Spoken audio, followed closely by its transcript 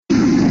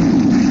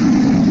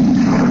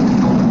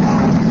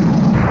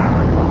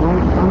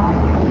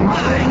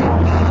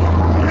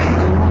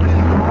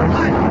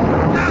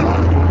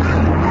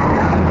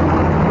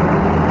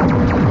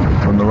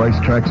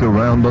racetracks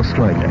around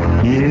Australia.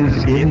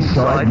 Here's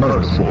Inside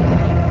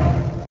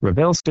Motorsport.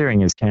 Revell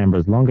Steering is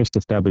Canberra's longest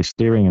established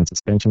steering and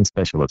suspension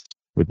specialist.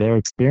 With their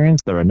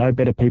experience, there are no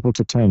better people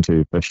to turn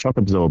to for shock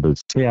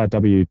absorbers,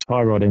 TRW,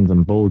 tie rod ends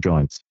and ball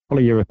joints,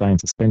 polyurethane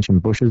suspension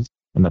bushes,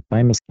 and the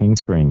famous King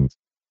Springs.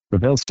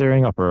 Revell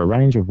Steering offer a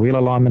range of wheel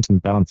alignment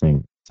and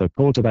balancing, so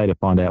call today to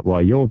find out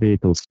why your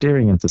vehicle's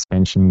steering and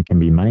suspension can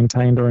be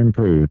maintained or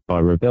improved by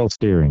Revell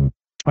Steering.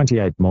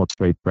 28 Mort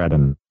Street,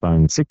 Braddon.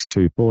 Phone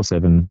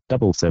 6247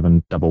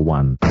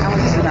 7711.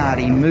 Alex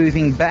Zanardi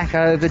moving back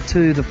over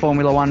to the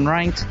Formula One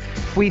ranks.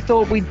 We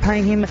thought we'd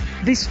pay him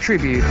this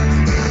tribute. You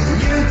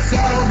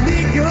told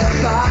me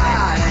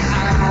goodbye,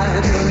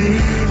 I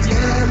believed you.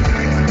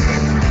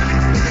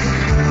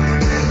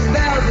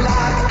 Felt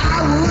like I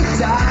would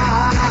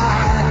die,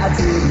 I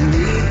didn't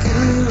need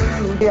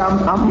to. Yeah,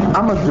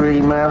 I'm a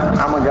dreamer.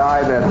 I'm a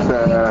guy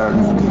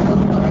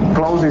that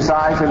closes his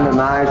eyes in the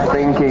night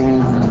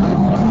thinking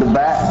the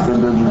best,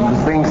 the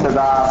things that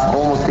are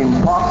almost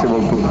impossible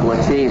to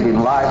achieve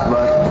in life,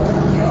 but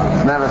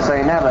never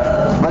say never.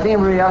 But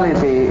in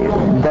reality,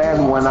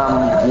 then when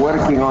I'm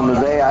working on the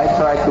day, I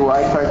try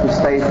to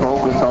stay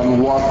focused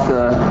on what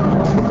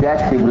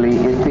objectively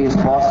it is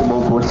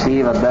possible to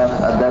achieve at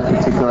that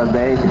particular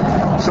day.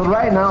 So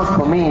right now,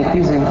 for me, it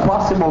is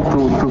impossible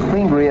to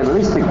think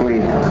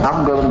realistically,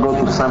 I'm going to go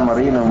to San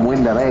Marino and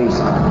win the race.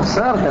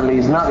 Certainly,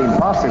 it's not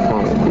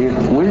impossible. If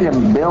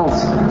Williams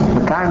builds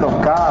the kind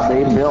of car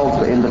they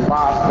built in the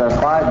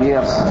past 5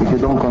 years, if you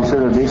don't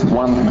consider this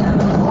one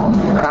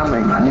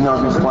coming,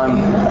 this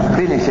one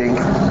finishing,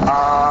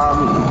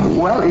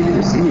 well, it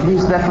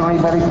is definitely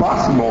very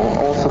possible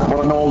also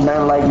for an old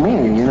man like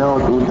me,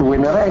 to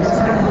win a race.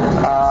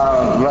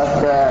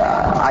 But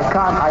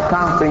I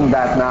can't think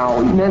that now.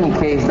 In any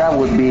case, that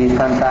would be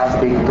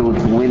fantastic to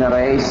win a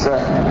race.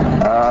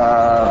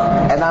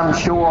 And I'm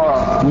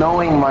sure,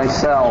 knowing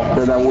myself,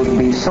 that I would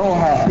be so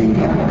happy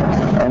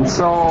and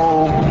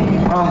so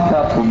pumped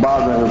up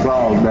about the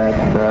result that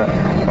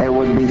it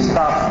would be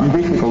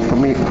difficult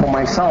for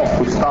myself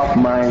to stop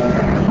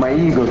my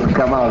ego to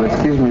come out,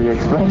 excuse me the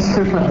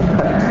expression,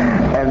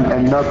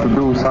 and not to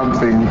do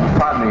something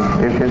funny.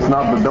 If it's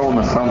not the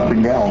donut,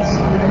 something else,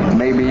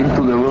 maybe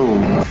into the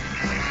room.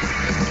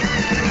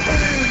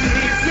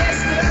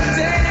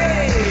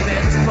 Yesterday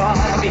that's far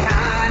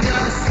behind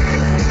us.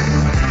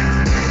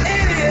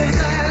 It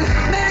isn't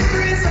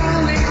memories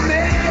only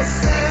they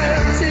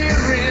serve to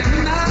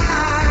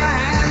remind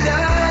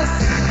us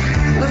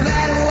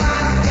that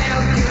what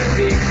felt good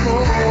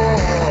before.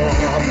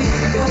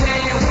 When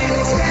we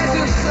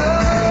treasure so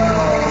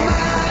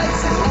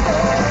much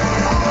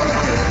all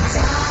the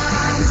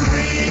times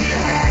we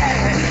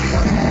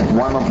had.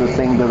 One of the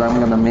things that I'm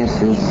going to miss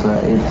is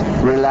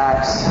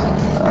relaxed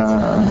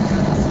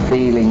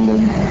feeling.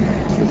 That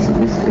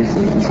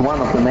it's one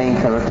of the main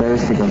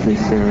characteristics of this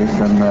series,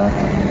 and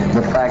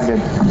the fact that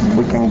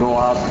we can go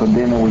out for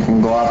dinner, we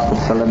can go out to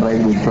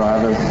celebrate with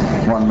drivers.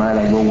 One night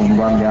I go with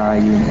one guy,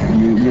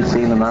 you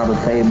see in another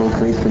table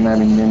Christian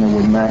having dinner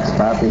with Max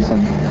Papis,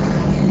 and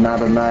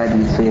another night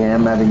you see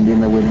him having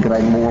dinner with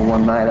Greg Moore.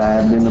 One night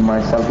I had dinner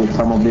myself with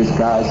some of these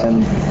guys,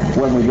 and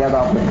when we get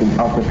off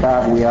the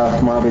car, we are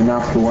smart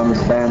enough to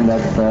understand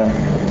that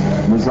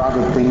there's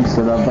other things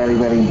that are very,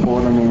 very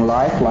important in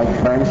life, like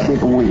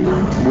friendship.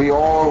 We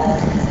all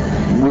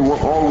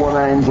want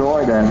to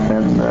enjoy that,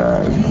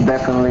 and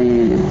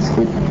definitely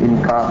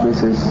in car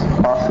this is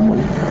possible.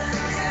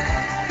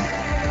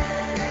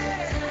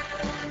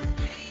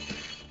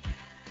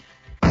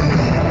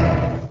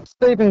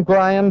 Stephen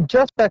Graham,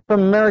 just back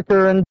from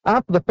America, and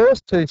after the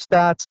first two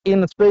starts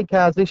in the speed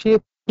cars this year,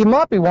 you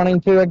might be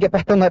wanting to get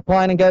back on that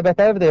plane and go back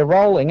over there,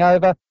 rolling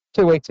over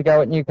 2 weeks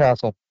ago at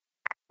Newcastle.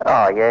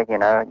 Oh yeah,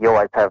 you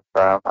always have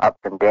ups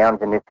and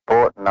downs in this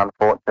sport, and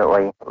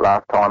unfortunately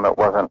last time it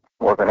wasn't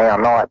our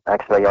night.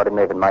 Actually, I didn't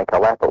even make a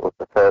lap. It was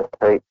the first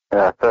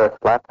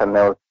lap, and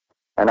there was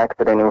an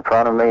accident in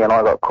front of me, and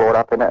I got caught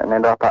up in it and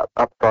ended up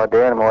upside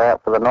down, and we're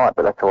out for the night.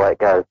 But that's the way it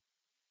goes.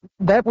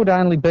 That would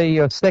only be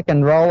your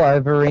second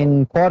rollover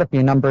in quite a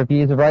few number of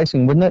years of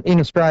racing, wouldn't it? In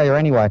Australia,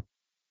 anyway.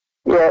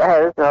 Yeah, it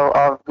has.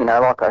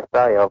 Like I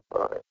say,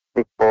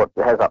 this sport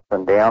has ups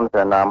and downs,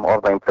 and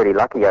I've been pretty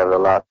lucky over the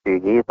last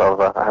few years.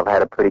 I've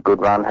had a pretty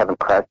good run, haven't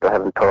crashed or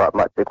haven't tore up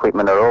much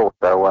equipment at all.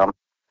 So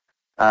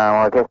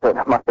I guess it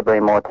must have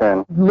been my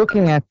turn.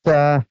 Looking at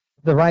the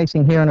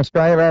racing here in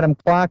Australia, Adam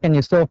Clark and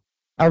yourself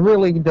are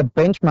really the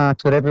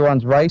benchmarks that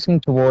everyone's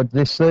racing towards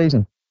this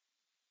season.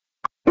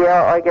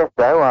 Yeah, I guess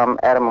so.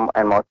 Adam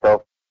and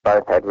myself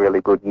both had really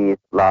good years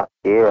last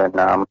year, and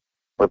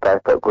we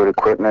both got good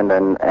equipment,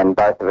 and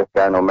both of us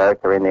going to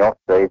America in the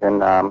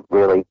off-season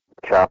really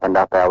sharpened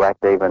up our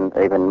act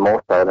even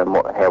more so than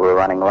how we were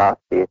running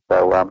last year.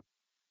 So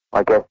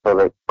I guess for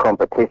the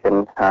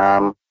competition,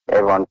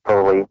 everyone's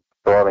probably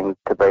striving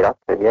to beat us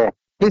to, yeah.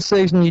 This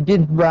season you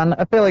did run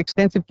a fairly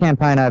extensive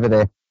campaign over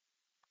there.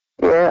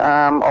 Yeah,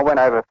 I went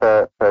over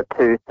for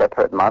 2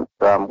 separate months.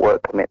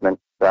 Work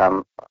commitments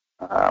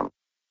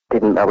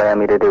didn't allow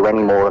me to do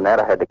any more than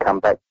that. I had to come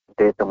back to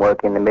do some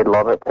work in the middle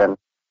of it, and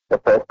the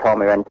first time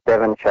we ran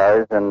 7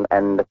 shows and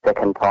the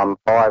second time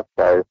 5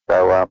 shows.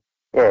 So,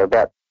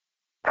 about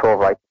 12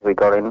 races we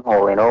got in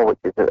all, which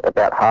is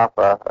about half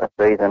a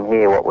season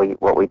here. What we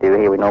do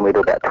here, we normally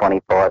do about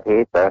 25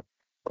 here, so it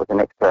was an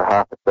extra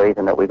half a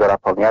season that we got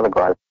up on the other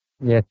grades.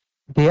 Yeah.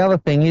 The other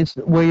thing is,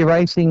 were you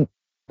racing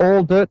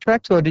all dirt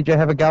tracks, or did you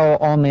have a go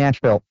on the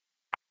asphalt?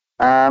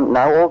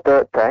 No, all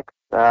dirt tracks.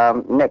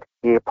 Next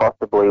year,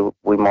 possibly,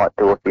 we might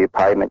do a few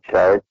pavement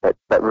shows, but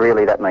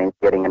really that means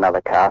getting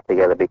another car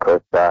together,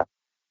 because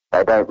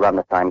they don't run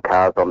the same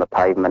cars on the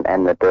pavement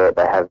and the dirt.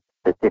 They have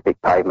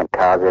specific pavement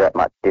cars. They're that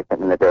much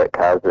different than the dirt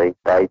cars these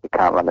days. You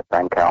can't run the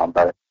same car on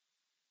both.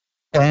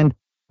 And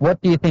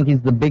what do you think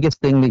is the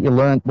biggest thing that you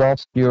learnt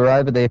whilst you were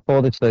over there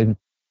for this season?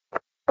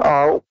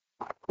 Oh,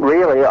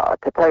 really,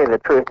 to tell you the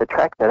truth, the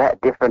tracks are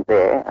that different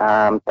there.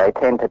 They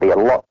tend to be a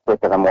lot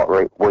slicker than what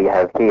we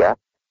have here.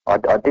 I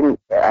didn't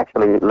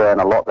actually learn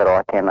a lot that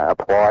I can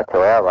apply to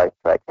our race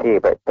tracks here,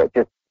 but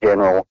just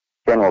general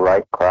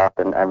racecraft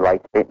and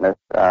race fitness,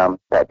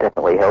 that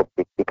definitely helps.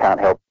 You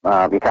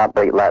can't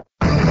beat laps.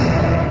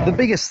 The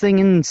biggest thing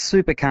in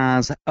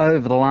supercars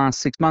over the last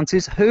 6 months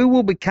is who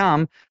will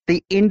become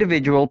the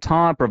individual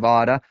tyre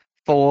provider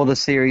for the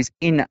series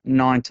in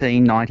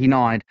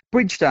 1999.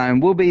 Bridgestone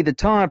will be the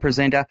tyre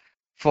presenter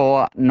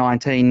for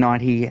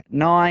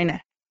 1999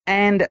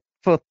 and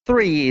for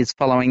 3 years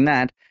following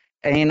that,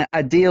 in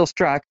a deal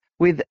struck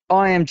with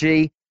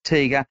IMG,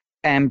 Tiga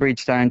and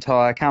Bridgestone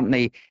Tyre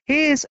Company.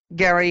 Here's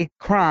Gary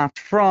Kraft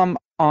from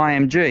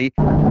IMG.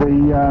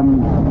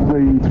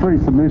 The 3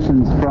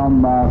 submissions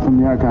from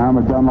the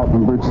Yokohama, Dunlop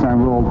and Bridgestone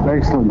were all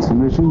excellent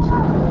submissions,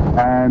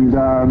 and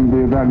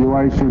the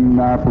evaluation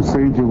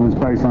procedure was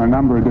based on a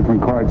number of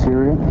different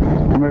criteria.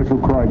 Commercial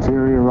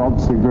criteria are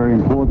obviously very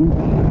important.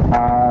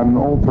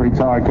 All 3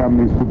 tyre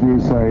companies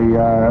produce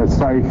a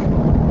safe,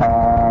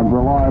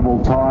 reliable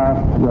tyre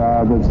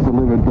that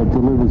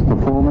delivers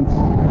performance.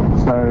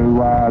 So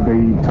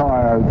the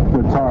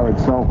tyre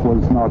itself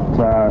was not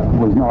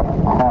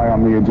high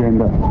on the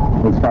agenda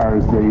as far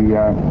as the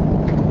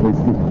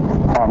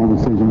final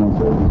decision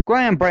was.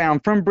 Graham Brown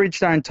from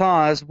Bridgestone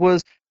Tyres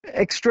was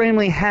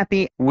extremely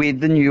happy with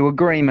the new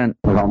agreement.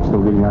 But I'm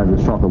still getting over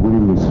the shock of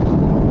winning this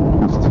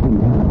thing.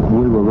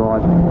 We were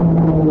right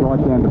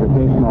down to the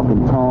death knock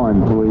in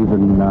time to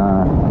even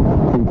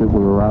think that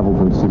we were able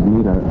to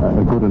submit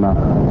a good enough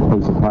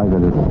piece of paper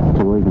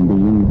to even be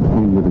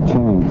in with a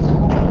chance.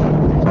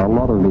 So a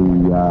lot of the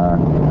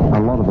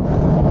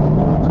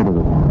sort of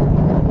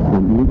the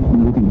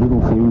nitty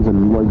little things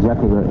and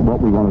exactly what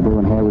we want to do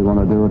and how we want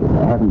to do it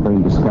haven't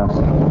been discussed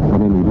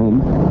at any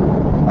length.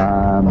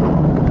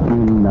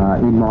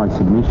 In my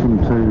submission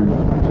to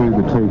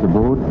the Tiga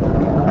board,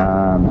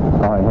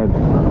 I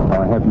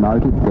have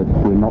noted that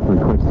we're not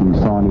requesting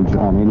signage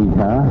on any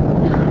car.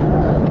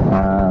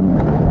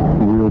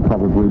 We'll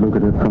probably look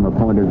at it from a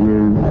point of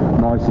view.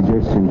 My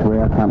suggestion to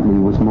our company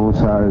was more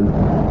so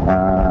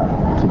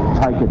to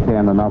take it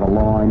down another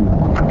line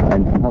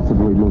and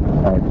possibly look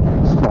at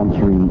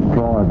sponsoring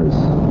drivers.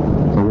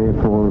 So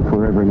therefore, if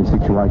we're ever in a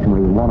situation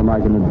where we want to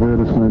make an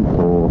advertisement,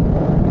 or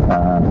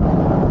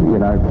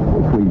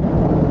if we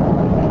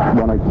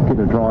want to get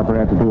a driver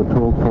out to do a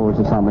talk for us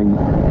or something,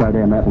 go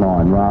down that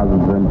line rather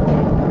than.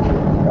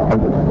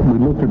 We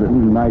looked at it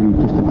and maybe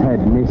just a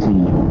tad messy,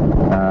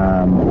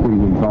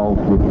 being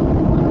involved with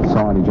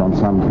signage on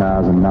some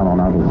cars and none on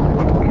others.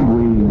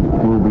 We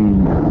will be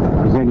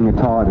presenting a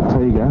tyre to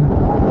Tiga,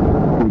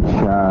 which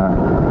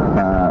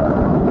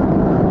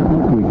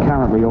we're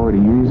currently already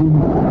using.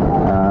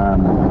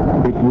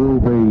 It will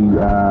be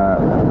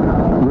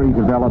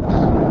redeveloped.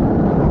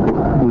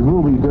 We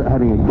will be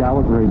having a go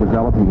at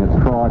redeveloping it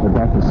prior to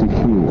Bathurst this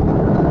year.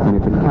 And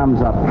if it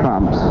comes up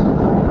trumps,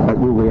 it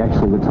will be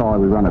actually the tyre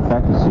we run at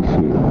Bathurst this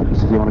year.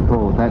 If you want to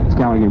call it that, it's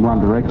going in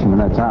one direction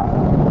and that's up.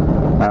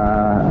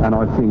 And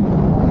I think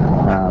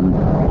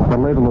the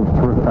level of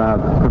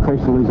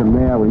professionalism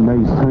now in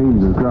these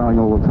teams is growing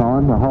all the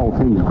time. The whole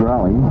thing's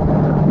growing.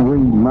 We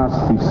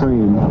must be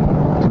seen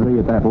to be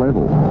at that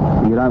level.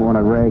 You don't want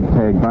a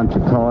ragtag bunch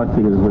of tyre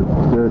fitters with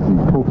dirt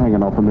and poop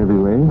hanging off them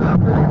everywhere.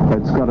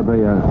 It's got to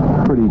be a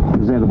pretty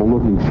presentable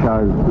looking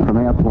show from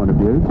our point of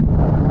view.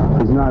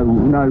 There's no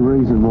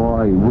reason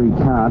why we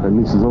can't,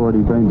 and this has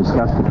already been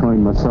discussed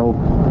between myself,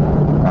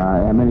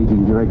 our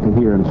managing director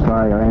here in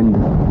Australia and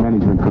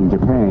management from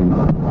Japan.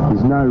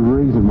 There's no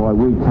reason why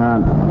we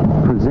can't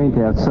present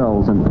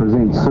ourselves and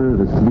present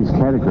service to this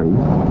category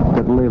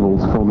that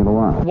levels Formula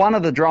One. One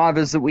of the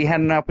drivers that we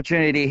had an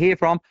opportunity to hear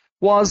from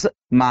was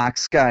Mark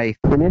Skaife.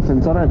 In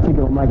essence, I don't think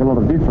it'll make a lot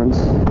of difference.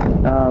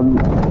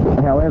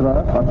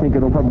 However, I think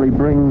it'll probably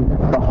bring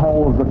the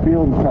whole of the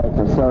field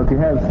closer. So if you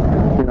have,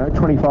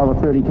 25 or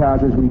 30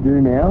 cars as we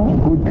do now,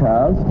 good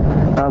cars,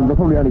 there'll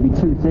probably only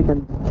be 2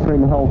 seconds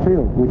between the whole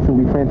field, which will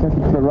be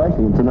fantastic for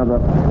racing. It's another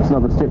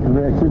step for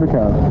the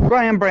supercars.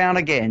 Graham Brown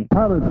again.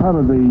 Part of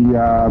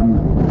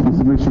the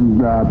submission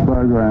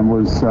program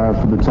was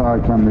for the tyre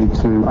company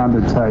to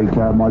undertake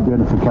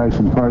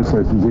identification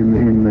processes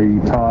in the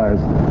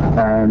tyres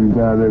and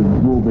there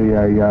will be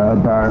a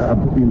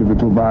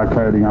individual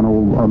barcoding on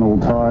all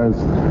tyres,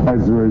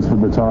 as there is for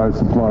the tyres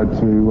supplied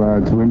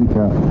to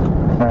IndyCar.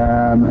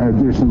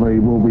 Additionally,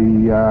 we'll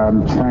be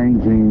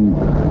changing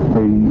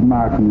the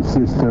marking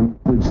system.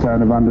 Bridgestone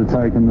have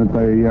undertaken that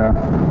they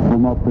will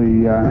not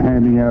be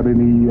handing out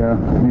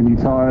any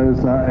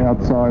tyres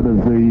outside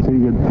of the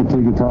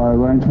Tiga tyre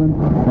arrangement,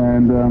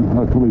 and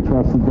I fully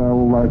trust that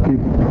they'll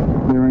keep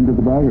their end of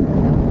the bargain.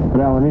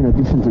 But Alan, in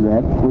addition to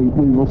that,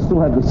 we will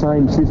still have the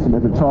same system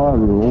as a tyre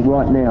rule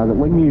right now, that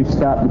when you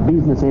start the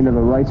business end of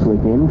a race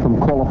weekend from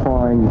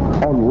qualifying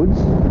onwards,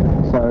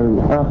 so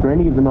after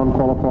any of the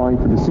non-qualifying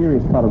for the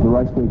serious part of the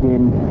race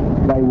weekend,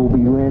 they will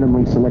be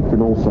randomly selected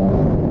also.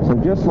 So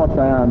just like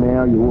they are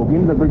now, you walk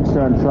into the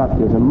Bridgestone truck,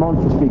 there's a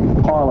monstrous big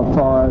pile of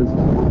tyres,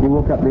 you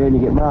walk up there and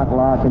you get Mark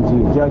Larkins,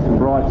 you get Jason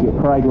Bright, you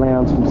get Craig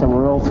Lowndes from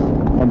somewhere else,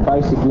 and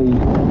basically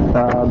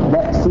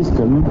that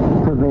system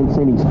prevents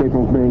any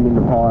specials being in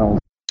the piles.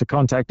 To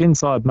contact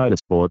Inside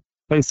Motorsport,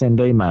 please send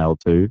email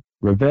to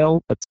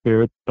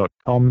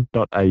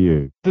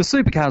revel@spirit.com.au. The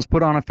supercars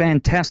put on a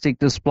fantastic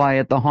display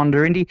at the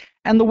Honda Indy,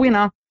 and the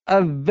winner,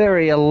 a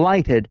very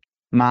elated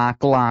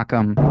Mark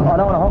Larkham. I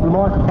don't want to hog the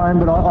microphone,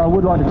 but I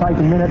would like to take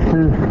a minute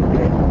to,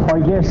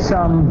 I guess,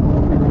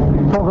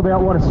 talk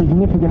about what a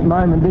significant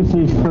moment this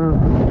is for,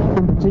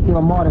 in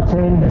particular, Mitre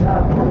 10,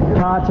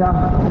 Karcher,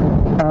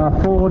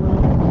 Ford,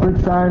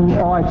 Bridgestone,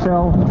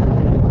 IXL,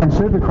 and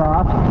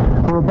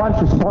Supercraft. For a bunch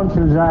of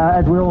sponsors,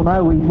 as we all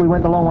know, we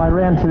went the long way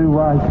around to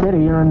get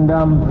here and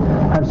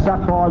have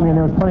stuck by me, and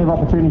there was plenty of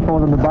opportunity for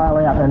them to bail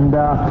out, and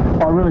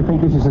I really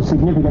think this is a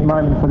significant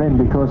moment for them,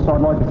 because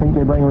I'd like to think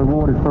they're being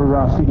rewarded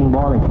for sticking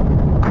by me.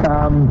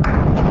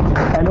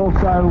 And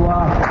also,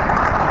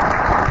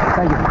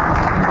 thank you.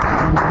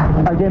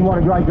 Again, what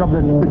a great job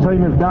that the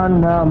team have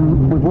done.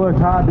 We've worked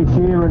hard this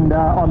year, and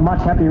I'm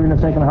much happier in the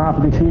second half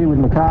of this year with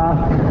my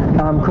car.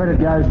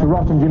 Credit goes to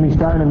Ross and Jimmy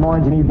Stone and my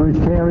engineer Bruce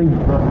Carey,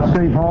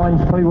 Steve Hines,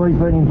 Pee Wee's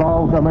been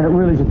involved. I mean, it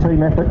really is a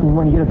team effort, and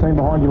when you get a team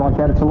behind you like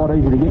that, it's a lot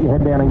easier to get your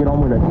head down and get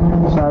on with it.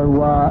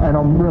 So, and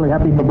I'm really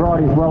happy for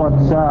Bridie as well.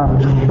 It's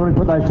really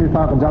put those two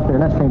Falcons up there,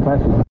 and that's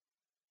fantastic.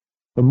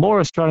 For more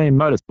Australian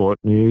motorsport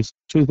news,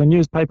 choose the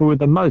newspaper with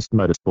the most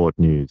motorsport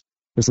news.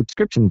 For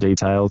subscription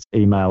details,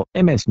 email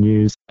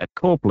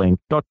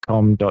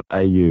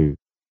msnews@corplink.com.au.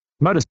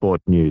 Motorsport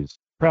News,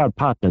 proud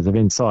partners of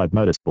Inside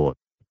Motorsport.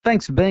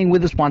 Thanks for being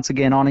with us once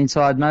again on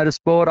Inside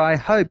Motorsport. I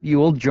hope you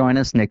will join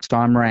us next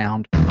time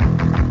round.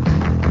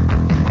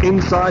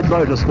 Inside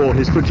Motorsport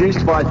is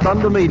produced by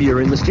Thunder Media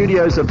in the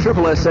studios of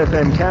Triple S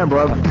FM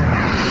Canberra.